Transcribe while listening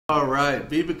Alright,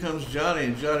 V becomes Johnny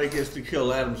and Johnny gets to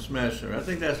kill Adam Smasher. I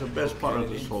think that's the best part of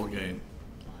this whole game.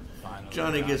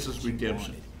 Johnny gets his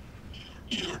redemption.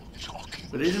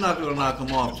 But he's not going to knock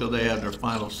them off till they have their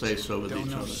final say-so with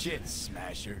each other. Shit,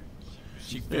 Smasher.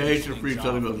 Their hatred for each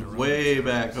other goes way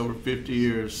back, over 50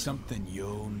 years. Something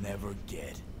you'll never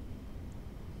get.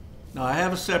 Now, I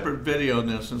have a separate video on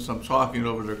this since I'm talking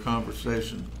over their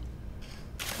conversation.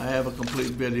 I have a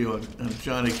complete video on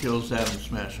Johnny kills Adam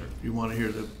Smasher, if you want to hear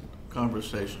the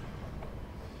conversation.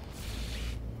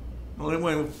 The only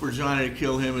way for Johnny to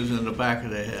kill him is in the back of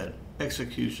the head,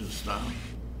 execution style.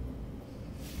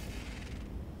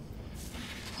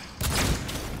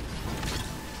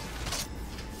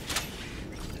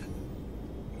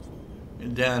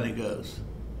 And down he goes.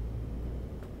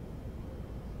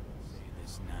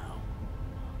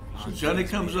 So Johnny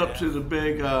comes up to the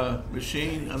big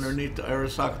machine underneath the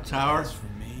Arasaka Tower,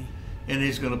 and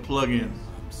he's going to plug in.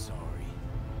 I'm sorry.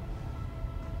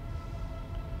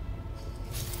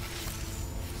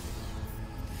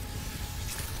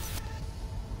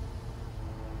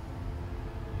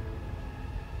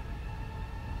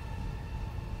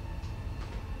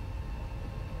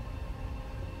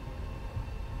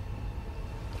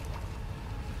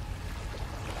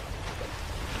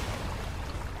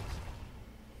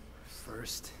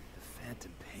 First, the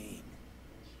phantom pain.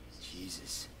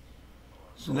 Jesus.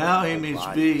 So now he meets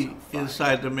V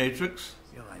inside the Matrix.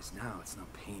 Realize now it's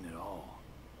not pain at all.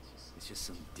 It's just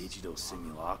some digital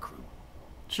simulacrum.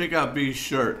 Check out V's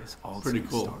shirt. Pretty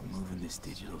cool. Start moving this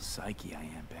digital psyche I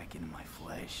am back into my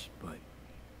flesh, but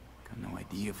got no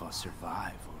idea if I'll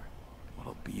survive or what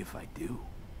I'll be if I do.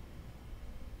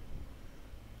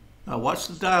 Now watch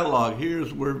the dialogue.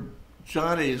 Here's where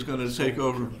Johnny is going to take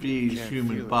over V's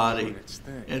human body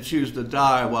and choose to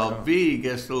die while V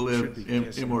gets to live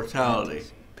immortality.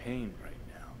 Pain right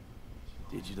now.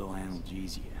 Digital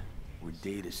analgesia, where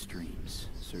data streams,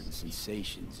 certain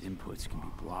sensations, inputs can be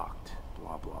blocked.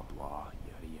 Blah, blah, blah,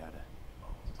 yada, yada.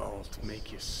 All to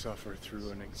make you suffer through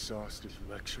an exhaustive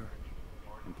lecture?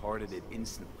 Imparted it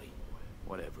instantly.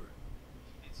 Whatever.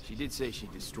 She did say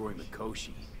she'd destroy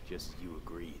Mikoshi, just as you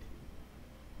agreed.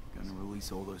 Gonna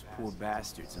release all those poor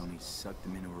bastards, only suck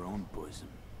them into her own bosom.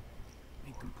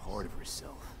 Make them part of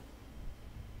herself.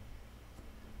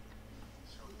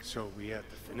 So we at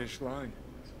the finish line?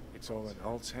 It's all in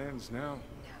Alt's hands now?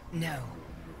 No.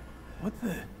 What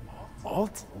the?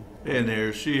 Alt? And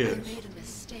there she You is. made a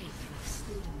mistake in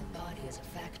excluding the body as a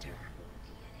factor.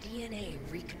 DNA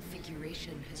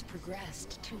reconfiguration has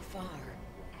progressed too far.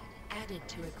 Added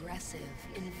to aggressive,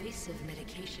 invasive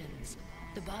medications,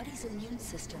 the body's immune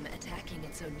system attacking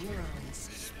its own neurons.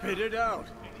 Spit it out!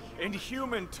 In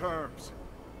human terms!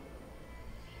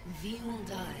 V will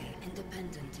die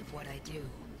independent of what I do.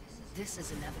 This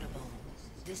is inevitable.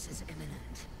 This is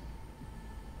imminent.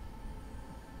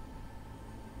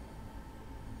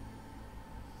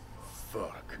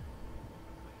 Fuck.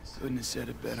 Couldn't have said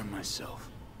it better myself.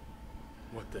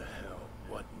 What the hell?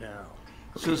 What now?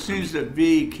 So it seems that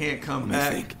V can't come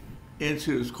back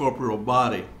into his corporeal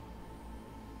body.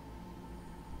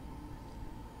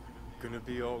 Gonna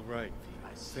be alright.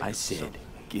 I said,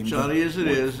 give me Johnny as it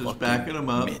is fucking backing him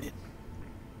up. minute.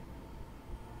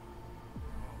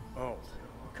 Oh,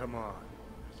 come on.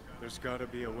 There's gotta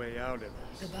be a way out of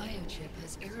The this. biochip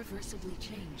has irreversibly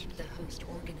changed the host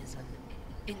organism.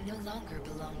 It no longer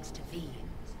belongs to V,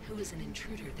 who is an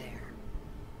intruder there.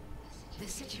 The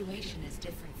situation is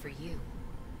different for you.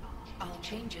 All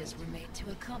changes were made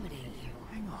to accommodate you.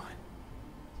 Hang on.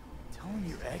 Telling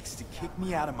your ex to kick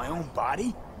me out of my own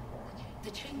body? The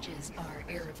changes are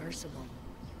irreversible.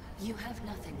 You have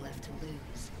nothing left to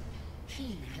lose.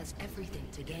 He has everything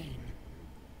to gain.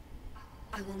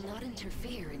 I will not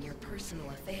interfere in your personal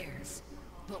affairs,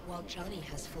 but while Johnny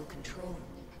has full control,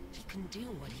 he can do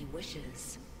what he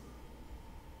wishes.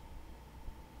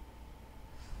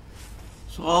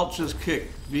 So Alt just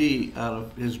kicked V out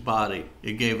of his body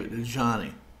and gave it to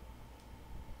Johnny.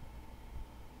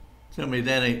 Tell me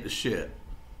that ain't the shit.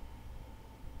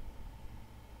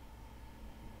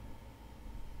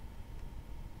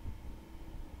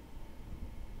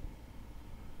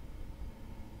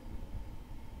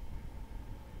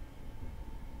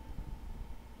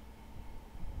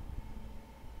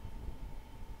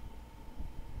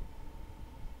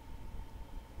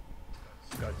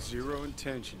 Got zero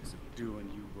intentions of doing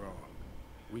you wrong.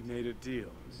 We made a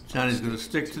deal. Johnny's gonna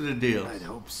stick to the deal. I'd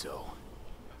hope so.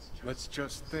 Let's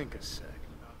just think a sec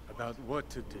about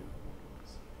what to do.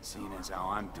 Seeing as how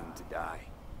I'm doomed to die.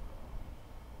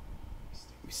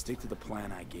 We stick to the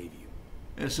plan I gave you.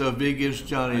 And so V gives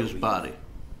Johnny his body.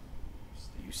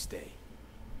 You stay.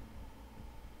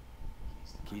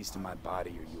 keys to my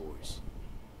body are yours.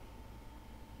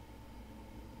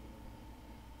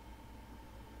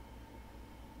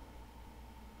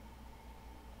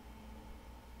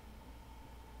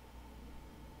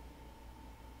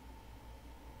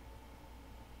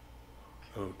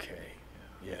 Okay,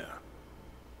 yeah.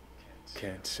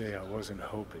 Can't say I wasn't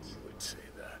hoping you would say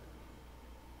that.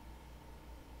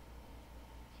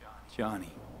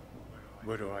 Johnny.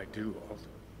 What do I do, Alt?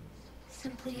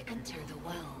 Simply enter the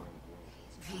well.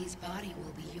 V's body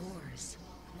will be yours,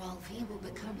 while V will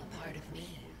become a part of me.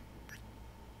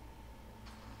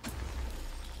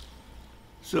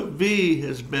 So V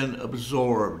has been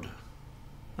absorbed.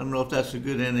 I don't know if that's a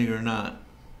good ending or not.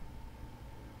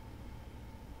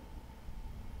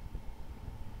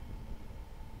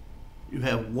 You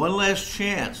have one last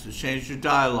chance to change your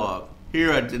dialogue.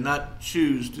 Here, I did not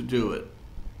choose to do it.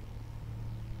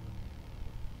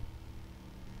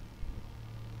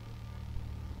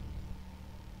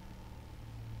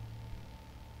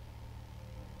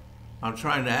 I'm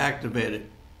trying to activate it.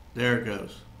 There it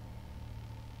goes.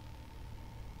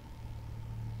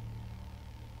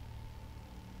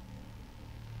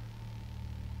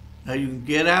 Now you can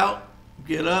get out,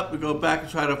 get up, and go back and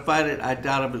try to fight it. I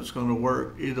doubt if it's going to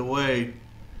work. Either way,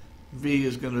 V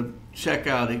is going to check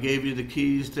out. He gave you the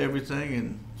keys to everything,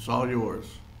 and it's all yours.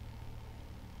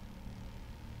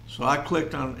 So I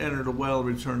clicked on enter the well,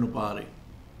 return the body.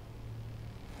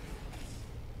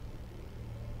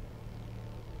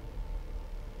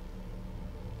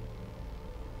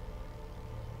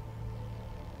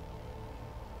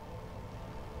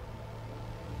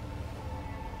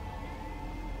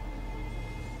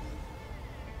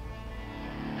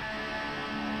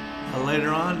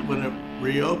 Later on, when it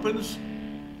reopens,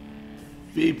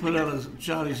 V put on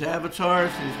Johnny's avatar,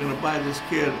 so he's going to buy this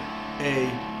kid a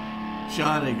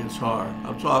Johnny guitar.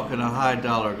 I'm talking a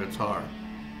high-dollar guitar.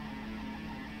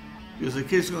 Because the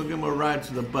kid's going to give him a ride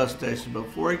to the bus station. But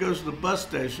before he goes to the bus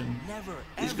station,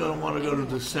 he's going to want to go to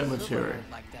the cemetery.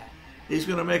 He's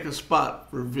going to make a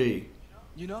spot for V.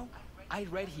 You know, I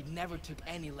read he never took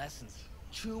any lessons.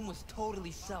 Chum was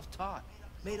totally self-taught,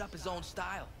 made up his own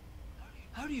style.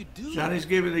 How do you do Johnny's that?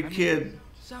 giving the kid,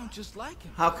 sound just like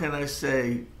him. how can I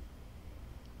say,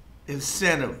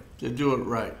 incentive to do it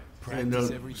right. And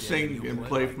sing and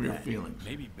play from your feelings.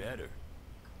 Maybe better.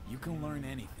 You can learn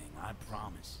anything, I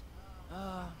promise.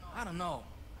 I don't know.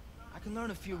 I can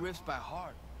learn a few riffs by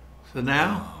heart. So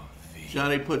now,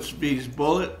 Johnny puts V's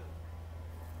bullet,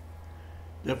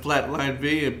 the flatline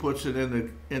V, and puts it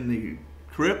in the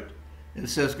crypt and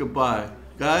says goodbye.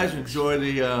 Guys, enjoy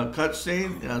the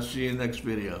cutscene, and I'll see you in the next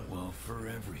video. Well, for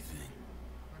everything.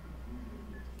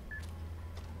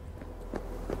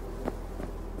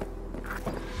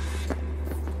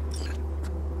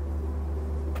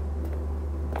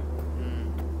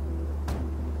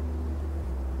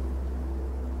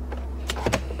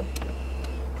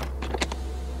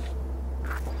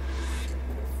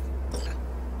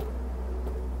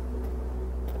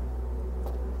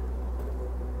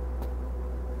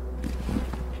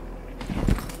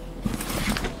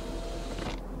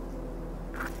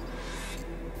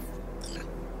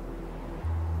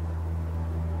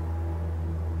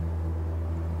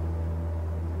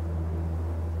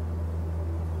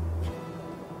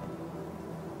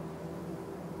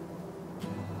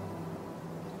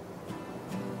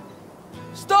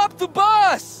 Stop the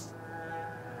bus!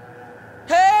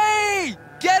 Hey!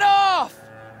 Get off!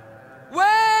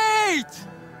 Wait!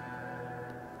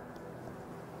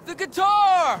 The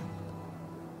guitar!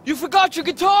 You forgot your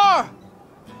guitar!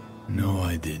 No,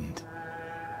 I didn't.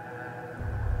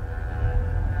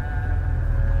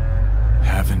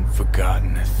 Haven't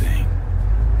forgotten a thing.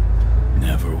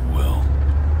 Never will.